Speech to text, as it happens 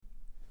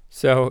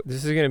So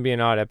this is going to be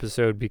an odd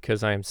episode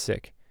because I am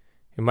sick.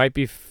 It might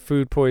be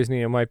food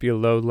poisoning. It might be a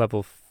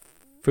low-level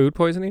food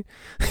poisoning.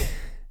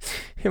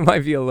 It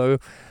might be a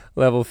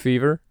low-level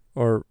fever,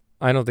 or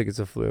I don't think it's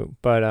a flu.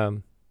 But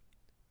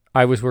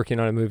I was working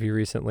on a movie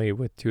recently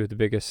with two of the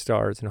biggest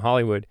stars in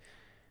Hollywood,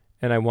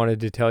 and I wanted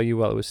to tell you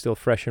while it was still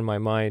fresh in my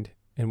mind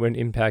and what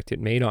impact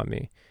it made on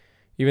me.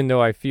 Even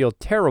though I feel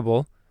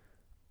terrible,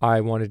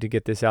 I wanted to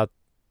get this out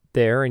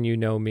there, and you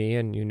know me,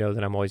 and you know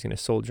that I'm always going to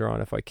soldier on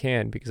if I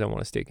can because I want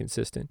to stay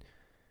consistent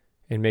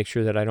and make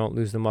sure that I don't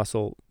lose the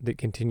muscle that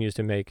continues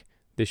to make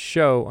this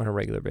show on a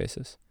regular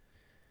basis.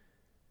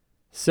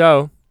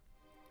 So,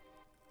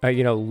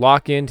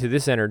 lock into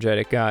this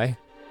energetic guy.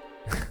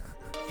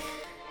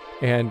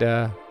 And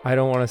I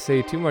don't want to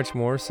say too much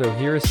more, so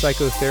here is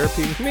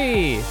Psychotherapy with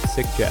me,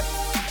 Sick Jet.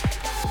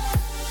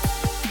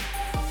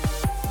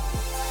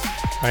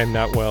 I am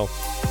not well.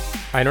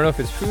 I don't know if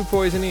it's food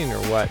poisoning or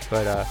what,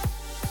 but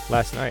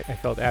last night I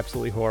felt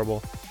absolutely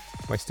horrible.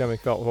 My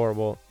stomach felt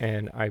horrible,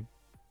 and I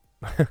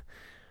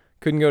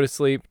couldn't go to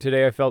sleep.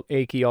 Today I felt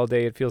achy all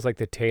day. It feels like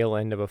the tail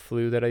end of a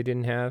flu that I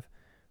didn't have,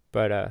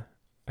 but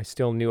I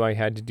still knew I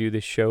had to do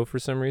this show for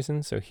some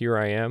reason, so here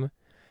I am.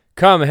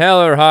 Come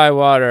hell or high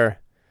water,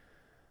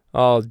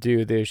 I'll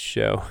do this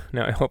show.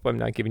 Now I hope I'm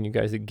not giving you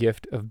guys a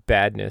gift of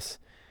badness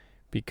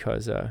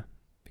because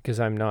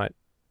I'm not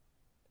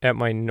at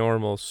my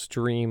normal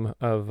stream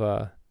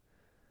of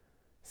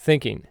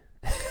thinking.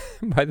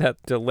 By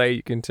that delay,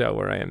 you can tell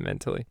where I am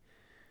mentally.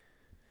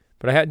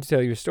 But I had to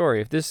tell you a story.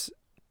 If this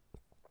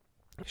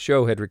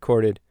show had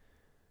recorded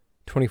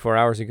 24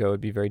 hours ago, it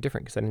would be very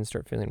different because I didn't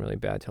start feeling really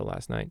bad till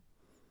last night.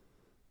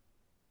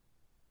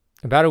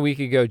 About a week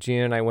ago,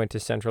 Gina and I went to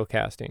Central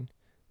Casting.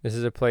 This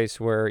is a place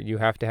where you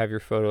have to have your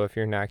photo if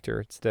you're an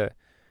actor. It's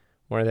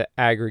one of the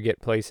aggregate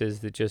places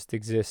that just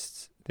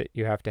exists that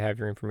you have to have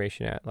your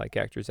information at, like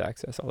Actors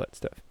Access, all that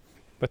stuff.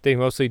 But they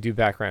mostly do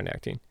background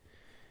acting.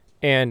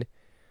 And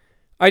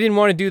I didn't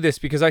want to do this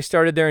because I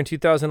started there in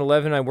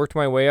 2011. I worked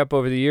my way up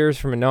over the years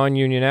from a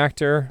non-union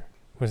actor.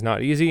 It was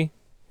not easy.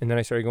 And then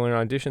I started going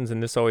on auditions,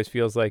 and this always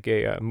feels like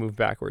a move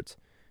backwards.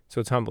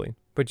 So it's humbling.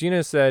 But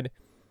Gina said,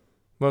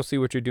 mostly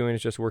what you're doing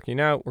is just working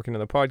out, working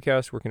on the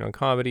podcast, working on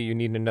comedy. You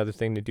need another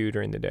thing to do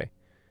during the day.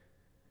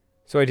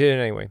 So I did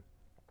it anyway.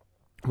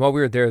 While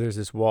we were there, there's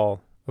this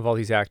wall of all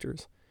these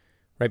actors.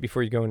 Right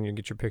before you go in and you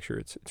get your picture,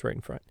 it's right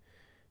in front.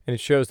 And it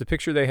shows the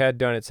picture they had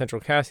done at Central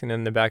Casting,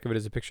 and the back of it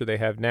is a picture they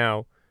have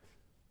now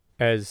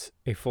as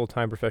a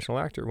full-time professional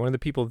actor. One of the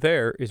people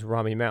there is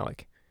Rami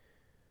Malek.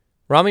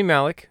 Rami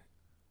Malek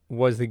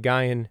was the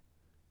guy in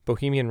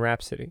Bohemian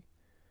Rhapsody.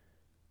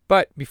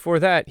 But before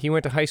that, he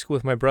went to high school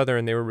with my brother,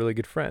 and they were really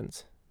good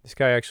friends. This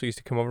guy actually used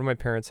to come over to my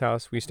parents'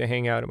 house. We used to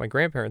hang out at my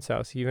grandparents'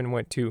 house. He even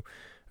went to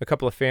a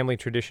couple of family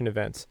tradition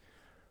events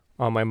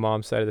on my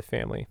mom's side of the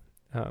family.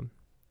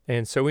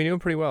 And so we knew him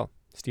pretty well.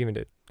 Steven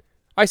did.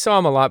 I saw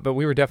him a lot, but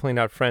we were definitely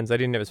not friends. I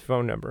didn't have his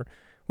phone number.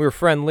 We were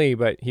friendly,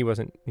 but he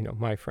wasn't,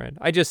 my friend.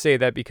 I just say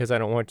that because I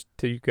don't want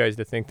you guys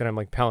to think that I'm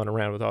like palling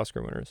around with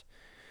Oscar winners.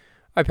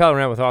 I pal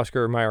around with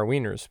Oscar Mayer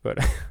wieners, but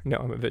no,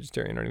 I'm a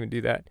vegetarian. I don't even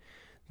do that.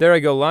 There I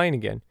go lying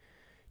again.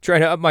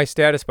 Trying to up my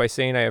status by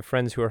saying I have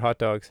friends who are hot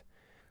dogs.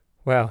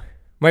 Well,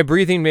 my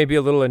breathing may be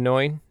a little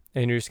annoying,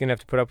 and you're just going to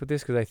have to put up with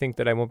this because I think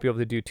that I won't be able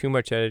to do too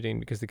much editing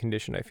because of the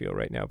condition I feel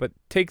right now. But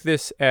take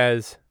this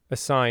as a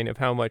sign of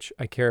how much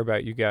I care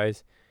about you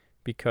guys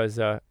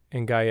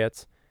and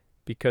Gayettes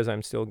because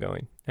I'm still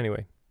going.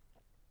 Anyway,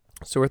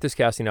 so we're at this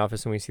casting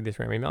office and we see this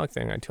Rami Malek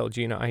thing. I tell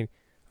Gina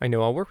I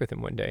know I'll work with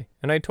him one day.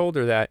 And I told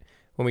her that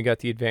when we got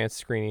the advanced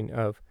screening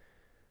of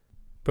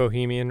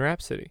Bohemian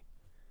Rhapsody.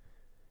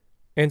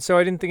 And so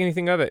I didn't think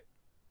anything of it.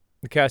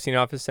 The casting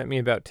office sent me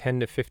about 10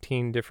 to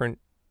 15 different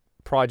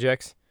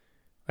projects.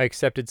 I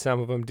accepted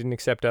some of them, didn't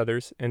accept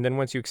others. And then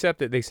once you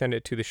accept it, they send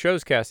it to the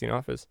show's casting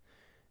office.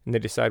 And they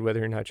decide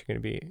whether or not you're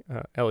going to be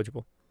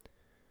eligible.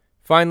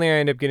 Finally, I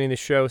end up getting the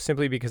show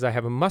simply because I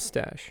have a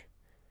mustache.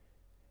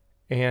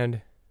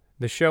 And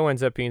the show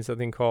ends up being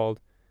something called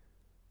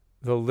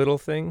The Little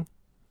Thing.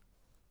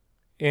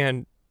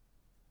 And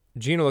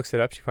Gina looks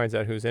it up. She finds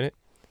out who's in it.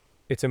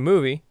 It's a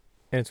movie,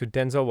 and it's with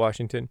Denzel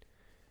Washington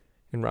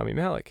and Rami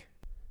Malek.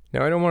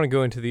 Now, I don't want to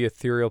go into the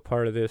ethereal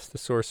part of this, the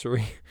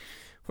sorcery,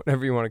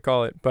 whatever you want to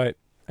call it, but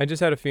I just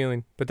had a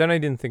feeling. But then I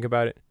didn't think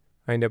about it.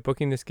 I end up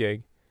booking this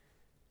gig.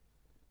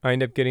 I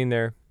end up getting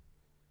there,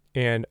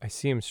 and I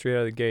see him straight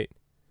out of the gate.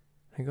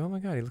 I go, oh my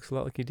God, he looks a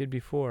lot like he did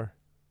before.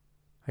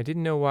 I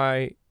didn't know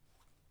why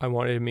I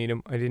wanted to meet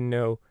him. I didn't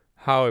know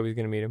how I was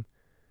going to meet him,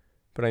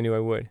 but I knew I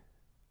would.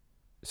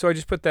 So I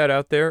just put that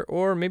out there,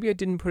 or maybe I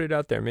didn't put it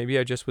out there. Maybe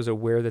I just was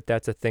aware that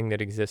that's a thing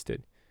that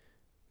existed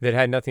that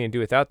had nothing to do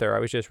with out there. I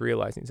was just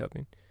realizing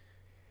something.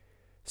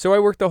 So I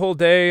worked the whole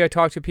day. I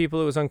talked to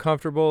people. It was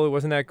uncomfortable. It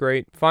wasn't that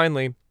great.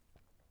 Finally,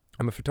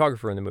 I'm a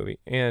photographer in the movie,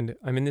 and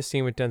I'm in this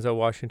scene with Denzel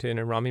Washington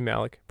and Rami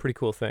Malek. Pretty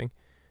cool thing,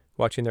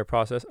 watching their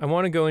process. I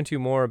want to go into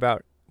more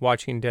about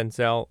watching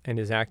Denzel and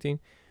his acting,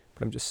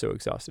 but I'm just so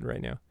exhausted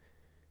right now.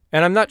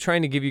 And I'm not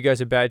trying to give you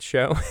guys a bad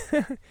show,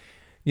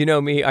 You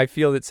know me, I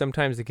feel that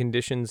sometimes the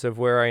conditions of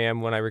where I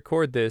am when I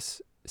record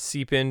this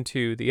seep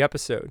into the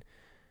episode.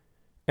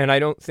 And I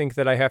don't think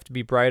that I have to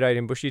be bright-eyed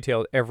and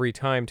bushy-tailed every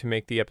time to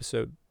make the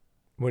episode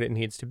what it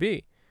needs to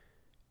be.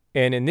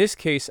 And in this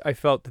case, I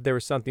felt that there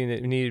was something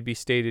that needed to be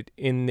stated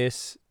in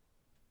this,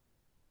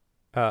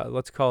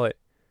 let's call it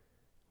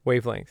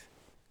wavelength,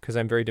 because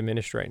I'm very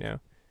diminished right now.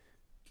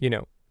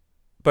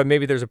 But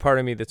maybe there's a part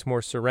of me that's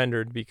more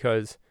surrendered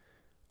because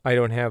I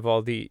don't have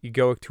all the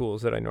egoic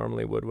tools that I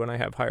normally would when I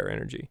have higher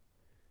energy.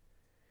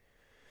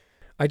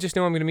 I just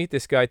know I'm going to meet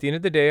this guy. At the end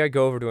of the day, I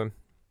go over to him.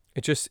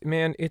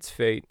 It's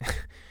fate.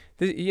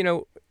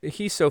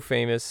 He's so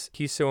famous.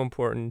 He's so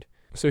important.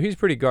 So he's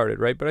pretty guarded,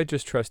 right? But I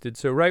just trusted.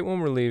 So right when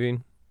we're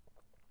leaving,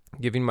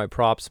 giving my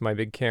props, my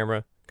big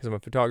camera, because I'm a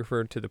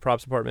photographer, to the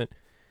props department,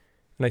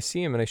 and I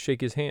see him and I shake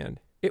his hand.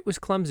 It was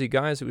clumsy,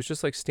 guys. It was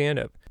just like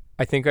stand-up.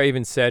 I think I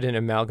even said an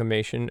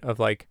amalgamation of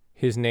like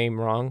his name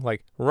wrong,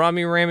 like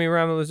Rami.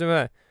 I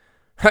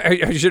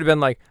should have been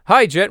like,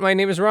 "Hi, Jet. My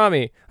name is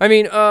Rami."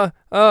 It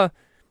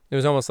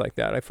was almost like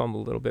that. I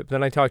fumbled a little bit. But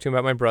then I talked to him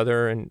about my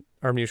brother and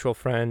our mutual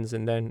friends,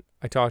 and then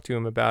I talked to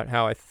him about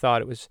how I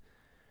thought it was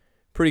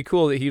pretty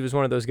cool that he was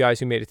one of those guys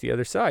who made it to the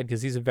other side,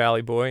 because he's a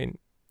Valley boy and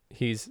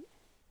he's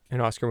an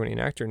Oscar-winning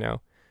actor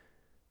now.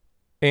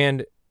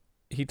 And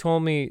he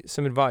told me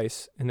some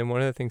advice, and then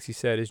one of the things he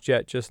said is,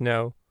 Jet, just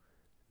know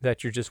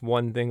that you're just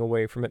one thing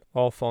away from it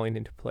all falling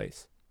into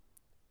place.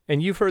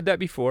 And you've heard that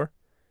before.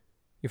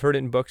 You've heard it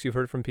in books, you've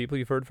heard it from people,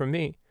 you've heard it from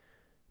me.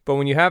 But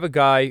when you have a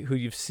guy who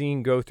you've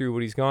seen go through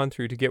what he's gone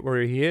through to get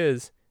where he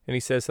is, and he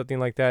says something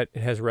like that,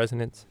 it has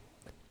resonance.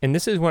 And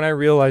this is when I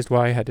realized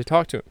why I had to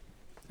talk to him.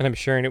 And I'm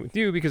sharing it with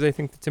you because I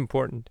think it's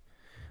important.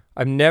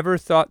 I've never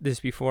thought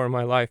this before in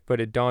my life, but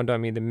it dawned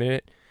on me the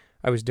minute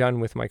I was done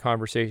with my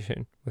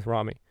conversation with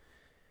Rami.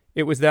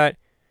 It was that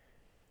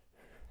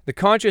the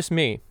conscious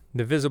me,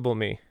 the visible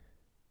me,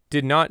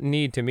 did not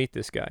need to meet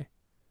this guy.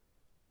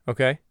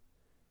 Okay?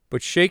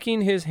 But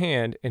shaking his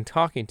hand and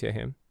talking to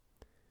him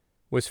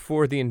was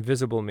for the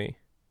invisible me.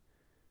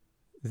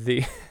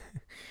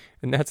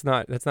 And that's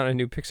not a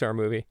new Pixar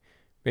movie.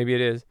 Maybe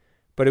it is.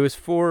 But it was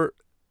for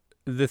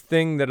the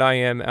thing that I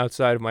am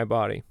outside of my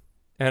body.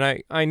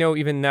 And I know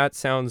even that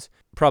sounds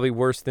probably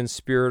worse than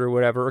spirit or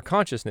whatever, or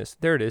consciousness.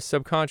 There it is,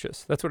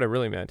 subconscious. That's what I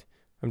really meant.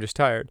 I'm just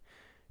tired.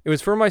 It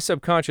was for my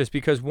subconscious,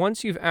 because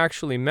once you've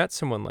actually met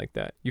someone like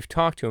that, you've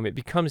talked to him, it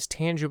becomes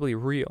tangibly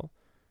real.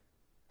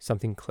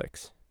 Something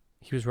clicks.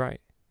 He was right.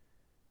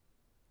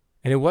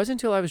 And it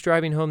wasn't until I was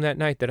driving home that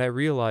night that I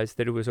realized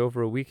that it was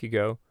over a week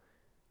ago,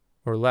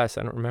 or less,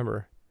 I don't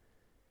remember.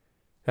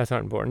 That's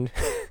not important.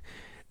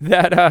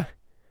 That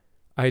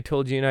I had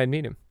told Gina I'd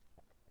meet him.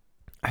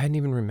 I hadn't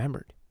even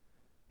remembered.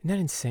 Isn't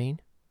that insane?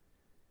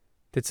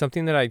 That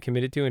something that I had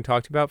committed to and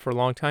talked about for a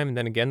long time, and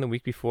then again the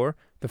week before,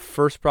 the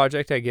first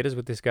project I get is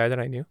with this guy that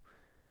I knew.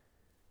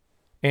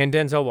 And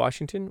Denzel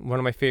Washington, one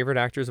of my favorite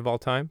actors of all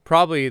time.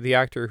 Probably the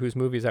actor whose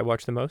movies I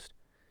watch the most.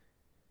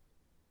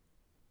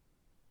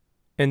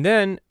 And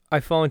then I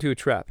fall into a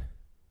trap.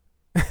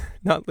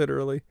 Not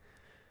literally.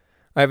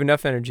 I have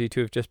enough energy to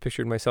have just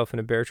pictured myself in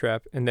a bear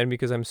trap. And then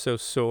because I'm so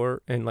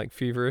sore and like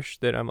feverish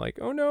that I'm like,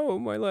 oh no,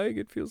 my leg,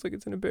 it feels like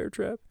it's in a bear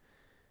trap.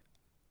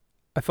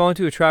 I fall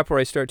into a trap where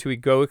I start to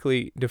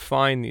egoically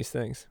define these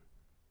things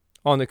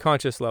on the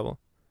conscious level.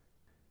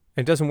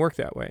 And it doesn't work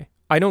that way.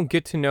 I don't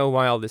get to know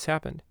why all this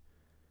happened.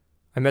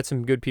 I met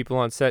some good people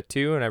on set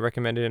too, and I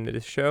recommended him to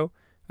this show.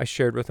 I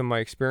shared with him my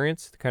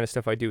experience, the kind of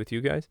stuff I do with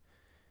you guys.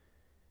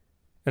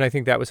 And I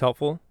think that was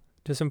helpful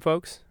to some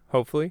folks,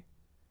 hopefully.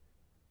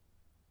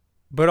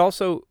 But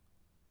also,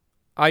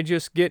 I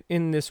just get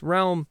in this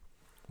realm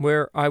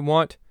where I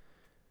want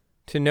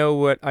to know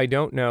what I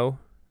don't know,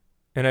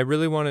 and I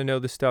really want to know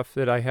the stuff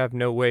that I have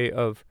no way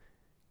of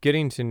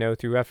getting to know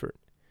through effort.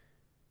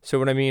 So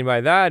what I mean by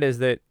that is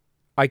that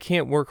I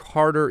can't work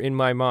harder in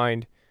my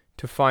mind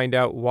to find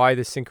out why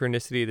the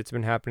synchronicity that's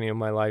been happening in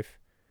my life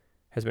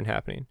has been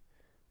happening.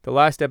 The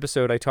last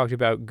episode I talked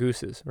about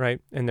gooses,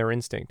 right, and their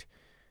instinct.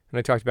 And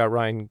I talked about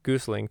Ryan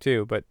Gosling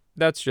too, but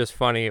that's just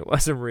funny. It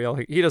wasn't real.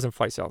 He doesn't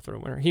fly south for the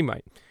winter. He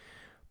might.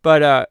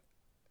 But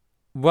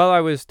while I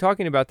was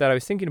talking about that, I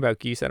was thinking about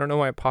geese. I don't know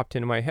why it popped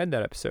into my head,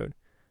 that episode.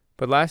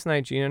 But last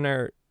night, Gina and I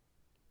are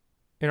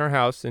in our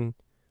house, and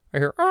I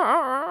hear, ah,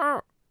 ah,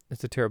 ah.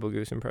 It's a terrible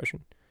goose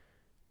impression.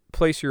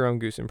 Place your own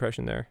goose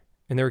impression there.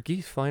 And there were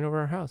geese flying over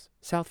our house,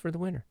 south for the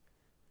winter.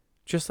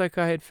 Just like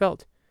I had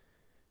felt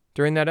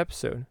during that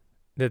episode,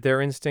 that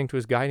their instinct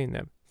was guiding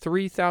them.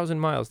 3,000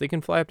 miles. They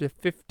can fly up to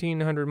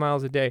 1,500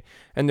 miles a day,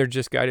 and they're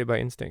just guided by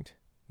instinct.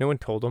 No one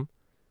told them.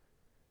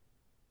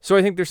 So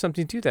I think there's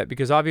something to that,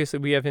 because obviously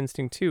we have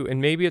instinct too, and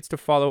maybe it's to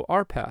follow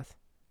our path.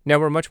 Now,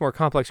 we're much more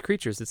complex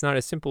creatures. It's not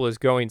as simple as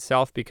going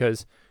south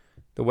because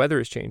the weather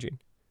is changing.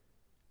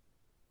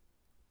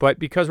 But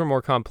because we're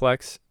more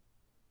complex,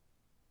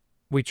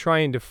 we try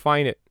and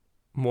define it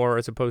more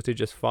as opposed to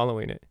just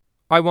following it.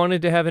 I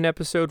wanted to have an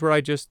episode where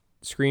I just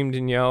screamed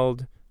and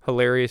yelled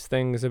hilarious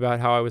things about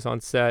how I was on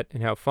set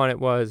and how fun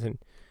it was, and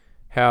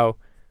how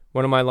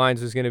one of my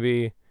lines was going to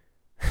be,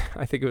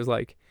 I think it was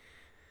like,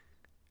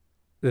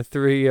 the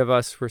three of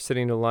us were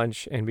sitting to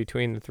lunch, and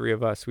between the three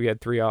of us, we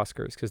had 3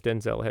 Oscars because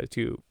Denzel had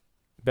 2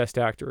 Best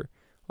Actor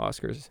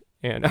Oscars.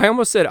 And I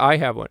almost said I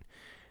have one.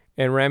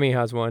 And Rami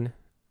has one.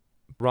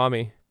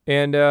 Rami.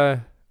 And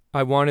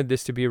I wanted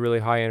this to be a really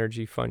high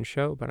energy, fun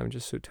show, but I'm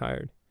just so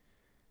tired.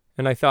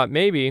 And I thought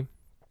maybe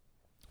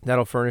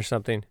that'll furnish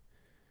something.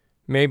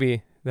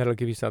 Maybe that'll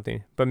give you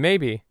something. But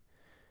maybe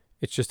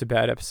it's just a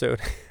bad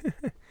episode.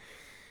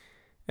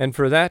 And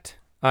for that,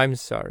 I'm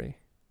sorry.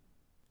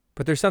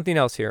 But there's something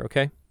else here,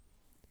 okay?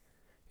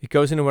 It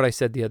goes into what I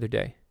said the other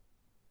day.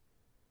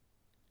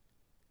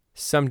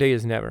 Someday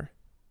is never.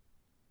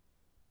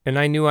 And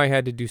I knew I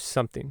had to do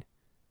something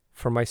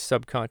for my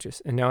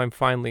subconscious. And now I'm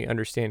finally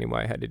understanding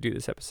why I had to do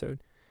this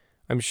episode.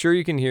 I'm sure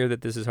you can hear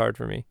that this is hard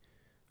for me.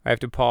 I have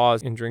to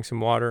pause and drink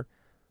some water.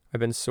 I've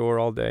been sore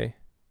all day.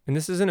 And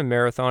this isn't a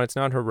marathon. It's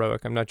not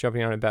heroic. I'm not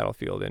jumping on a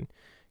battlefield and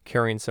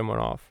carrying someone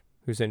off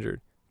who's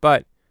injured.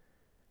 But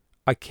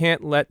I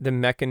can't let the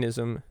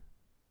mechanism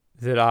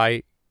that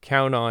I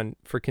count on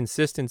for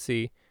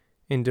consistency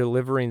in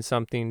delivering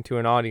something to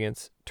an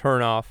audience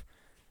turn off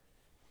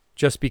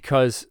just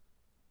because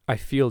I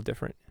feel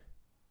different.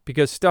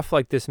 Because stuff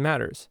like this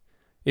matters.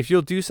 If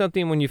you'll do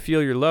something when you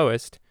feel your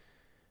lowest,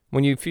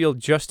 when you feel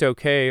just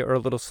okay or a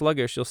little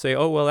sluggish, you'll say,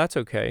 oh, well, that's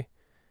okay.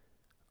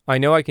 I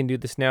know I can do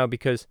this now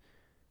because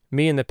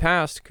me in the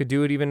past could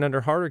do it even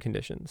under harder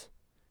conditions.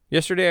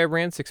 Yesterday I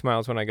ran 6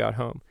 miles when I got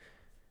home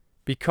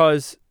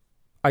because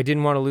I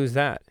didn't want to lose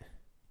that.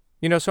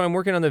 So I'm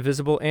working on the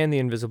visible and the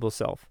invisible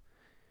self.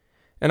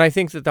 And I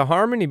think that the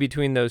harmony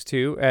between those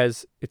two,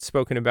 as it's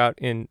spoken about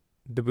in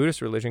the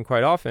Buddhist religion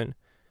quite often,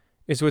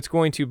 is what's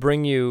going to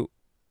bring you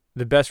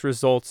the best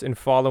results in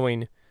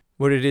following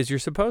what it is you're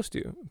supposed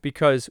to.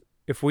 Because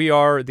if we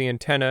are the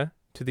antenna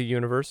to the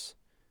universe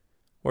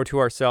or to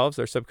ourselves,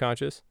 our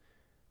subconscious,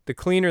 the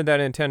cleaner that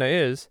antenna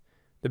is,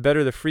 the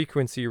better the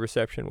frequency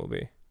reception will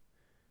be.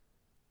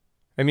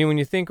 I mean, when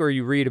you think or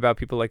you read about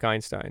people like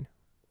Einstein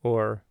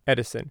or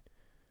Edison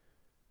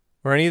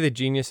or any of the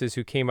geniuses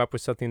who came up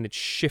with something that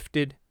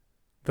shifted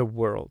the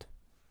world,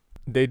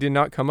 they did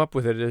not come up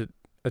with it at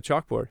a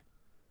chalkboard.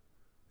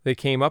 They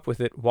came up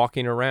with it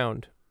walking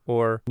around.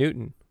 Or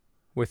Newton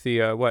with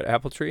the,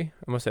 apple tree?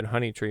 I almost said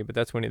honey tree, but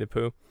that's Winnie the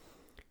Pooh.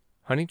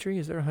 Honey tree?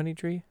 Is there a honey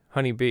tree?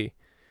 Honey bee.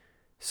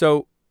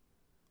 So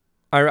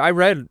I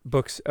read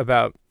books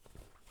about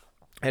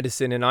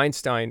Edison and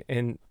Einstein,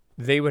 and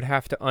they would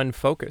have to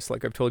unfocus,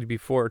 like I've told you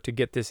before, to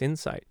get this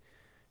insight.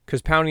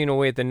 Because pounding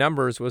away at the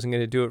numbers wasn't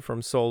going to do it for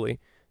them solely.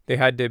 They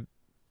had to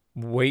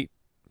wait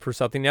for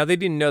something. Now, they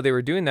didn't know they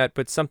were doing that,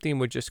 but something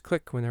would just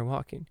click when they're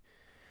walking.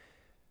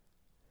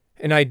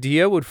 An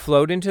idea would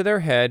float into their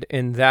head,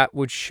 and that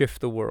would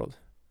shift the world.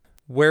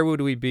 Where would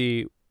we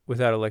be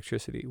without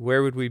electricity?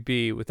 Where would we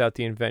be without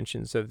the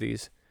inventions of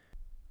these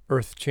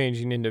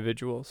earth-changing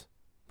individuals?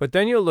 But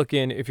then you'll look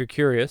in, if you're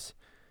curious,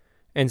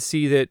 and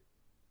see that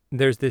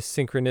there's this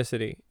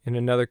synchronicity in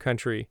another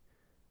country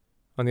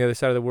on the other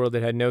side of the world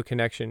that had no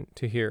connection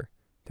to here.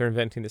 They're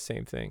inventing the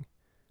same thing.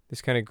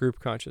 This kind of group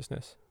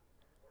consciousness.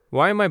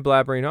 Why am I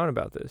blabbering on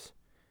about this?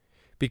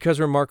 Because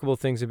remarkable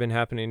things have been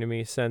happening to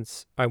me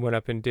since I went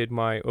up and did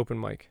my open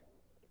mic.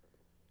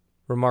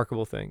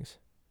 Remarkable things.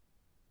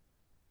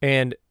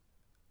 And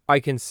I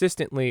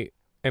consistently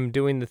am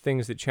doing the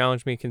things that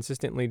challenge me,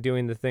 consistently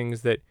doing the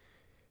things that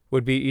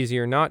would be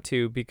easier not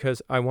to,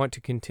 because I want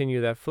to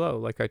continue that flow,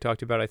 like I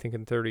talked about, I think,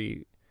 in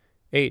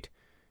 38,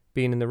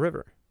 being in the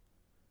river.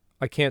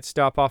 I can't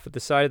stop off at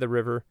the side of the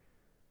river,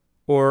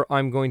 or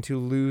I'm going to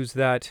lose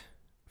that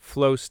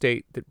flow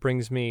state that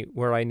brings me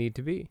where I need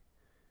to be.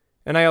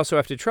 And I also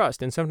have to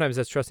trust, and sometimes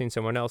that's trusting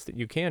someone else that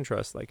you can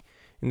trust, like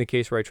in the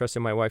case where I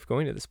trusted my wife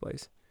going to this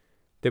place,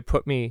 that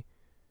put me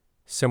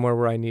somewhere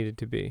where I needed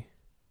to be.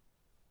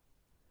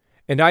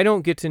 And I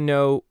don't get to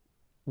know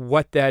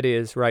what that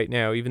is right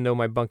now, even though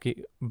my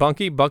bunky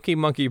monkey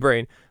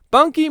brain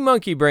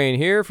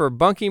here for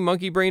Bunky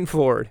Monkey Brain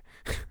Ford.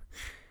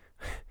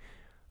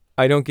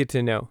 I don't get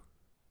to know.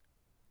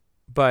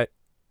 But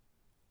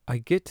I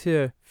get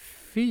to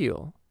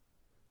feel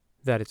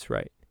that it's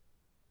right.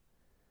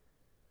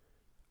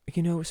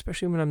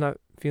 Especially when I'm not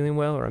feeling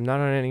well or I'm not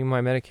on any of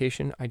my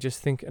medication, I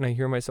just think and I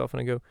hear myself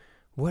and I go,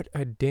 what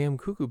a damn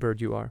cuckoo bird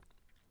you are.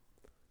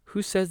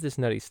 Who says this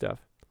nutty stuff?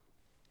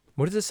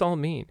 What does this all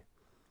mean?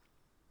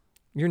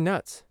 You're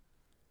nuts.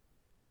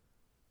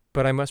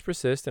 But I must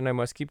persist and I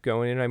must keep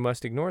going and I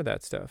must ignore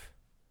that stuff.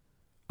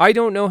 I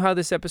don't know how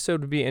this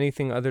episode would be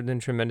anything other than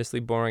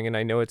tremendously boring, and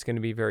I know it's going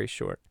to be very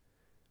short.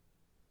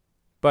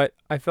 But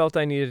I felt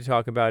I needed to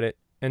talk about it,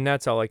 and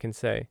that's all I can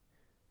say.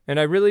 And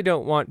I really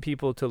don't want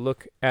people to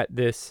look at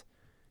this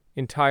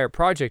entire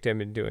project I've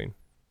been doing,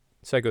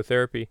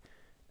 psychotherapy,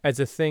 as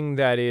a thing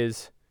that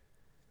is,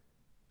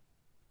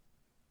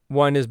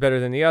 one is better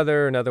than the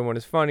other, another one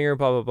is funnier,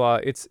 blah, blah, blah.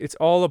 It's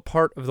all a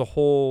part of the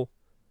whole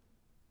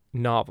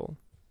novel,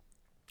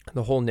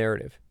 the whole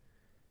narrative.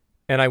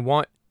 And I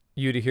want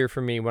you to hear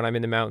from me when I'm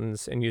in the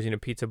mountains and using a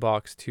pizza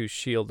box to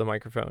shield the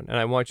microphone. And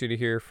I want you to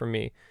hear from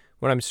me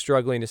when I'm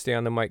struggling to stay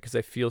on the mic because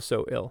I feel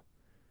so ill.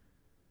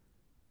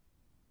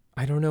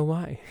 I don't know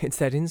why. It's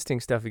that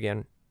instinct stuff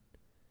again.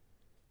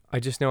 I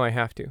just know I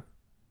have to.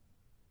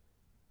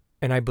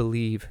 And I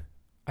believe.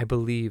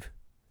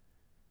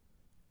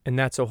 And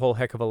that's a whole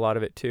heck of a lot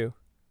of it too.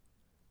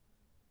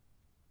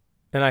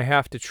 And I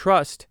have to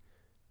trust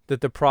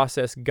that the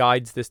process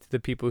guides this to the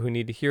people who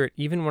need to hear it,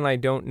 even when I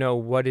don't know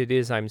what it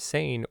is I'm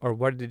saying or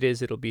what it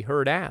is it'll be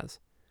heard as.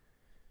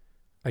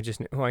 I just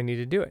know I need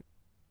to do it.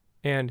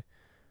 And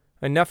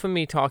enough of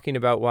me talking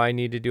about why I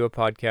need to do a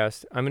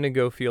podcast. I'm going to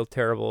go feel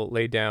terrible,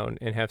 lay down,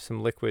 and have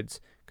some liquids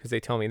because they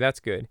tell me that's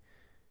good.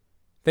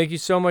 Thank you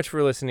so much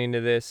for listening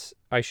to this.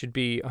 I should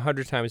be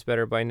 100 times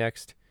better by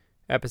next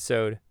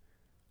episode.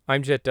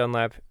 I'm Jet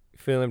Dunlap,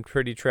 feeling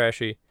pretty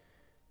trashy.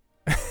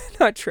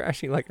 Not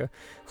trashy like a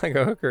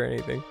hook or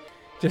anything.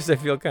 Just I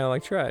feel kind of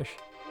like trash.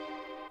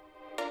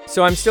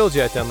 So I'm still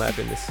Jet Dunlap,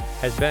 and this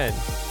has been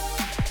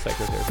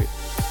Psychotherapy.